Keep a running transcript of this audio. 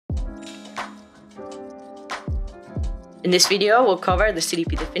In this video, we'll cover the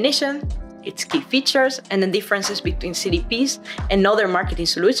CDP definition, its key features, and the differences between CDPs and other marketing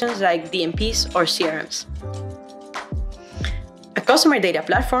solutions like DMPs or CRMs. A customer data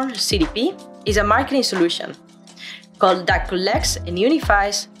platform, CDP, is a marketing solution that collects and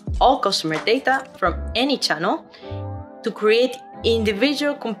unifies all customer data from any channel to create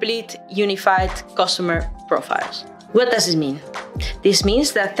individual, complete, unified customer profiles. What does this mean? This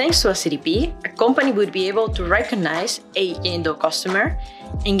means that thanks to a CDP, a company would be able to recognize a Jane Doe customer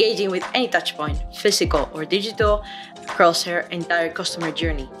engaging with any touchpoint, physical or digital, across her entire customer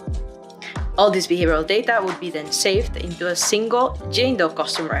journey. All this behavioral data would be then saved into a single Jane Doe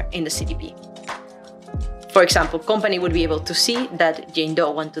customer in the CDP. For example, company would be able to see that Jane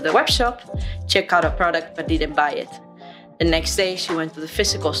Doe went to the web shop, checked out a product but didn't buy it. The next day, she went to the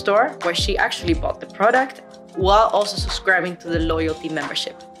physical store where she actually bought the product while also subscribing to the loyalty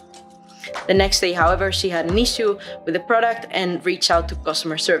membership. The next day, however, she had an issue with the product and reached out to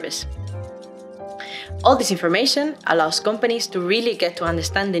customer service. All this information allows companies to really get to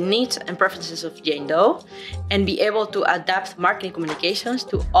understand the needs and preferences of Jane Doe and be able to adapt marketing communications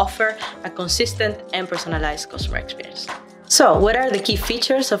to offer a consistent and personalized customer experience. So, what are the key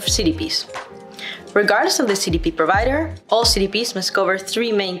features of CDPs? Regardless of the CDP provider, all CDPs must cover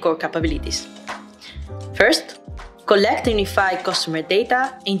three main core capabilities. First, collect and unify customer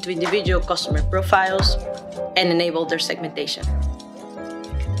data into individual customer profiles and enable their segmentation.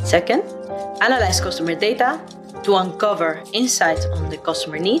 Second, analyze customer data to uncover insights on the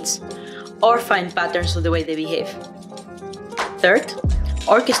customer needs or find patterns of the way they behave. Third,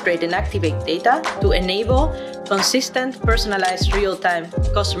 orchestrate and activate data to enable consistent, personalized, real-time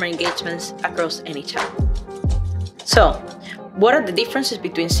customer engagements across any channel. So, what are the differences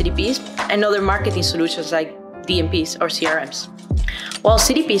between CDPs and other marketing solutions like DMPs or CRMs? While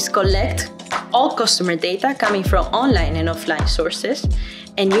CDPs collect all customer data coming from online and offline sources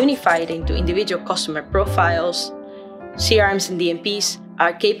and unify it into individual customer profiles, CRMs and DMPs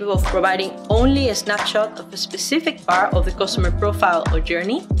are capable of providing only a snapshot of a specific part of the customer profile or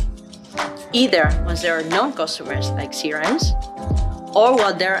journey, either once there are known customers like CRMs or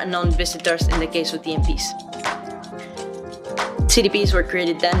while there are known visitors in the case of DMPs. CDPs were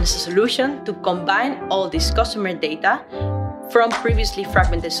created then as a solution to combine all this customer data from previously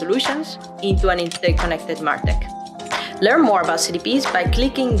fragmented solutions into an interconnected MarTech. Learn more about CDPs by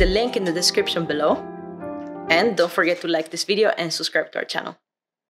clicking the link in the description below. And don't forget to like this video and subscribe to our channel.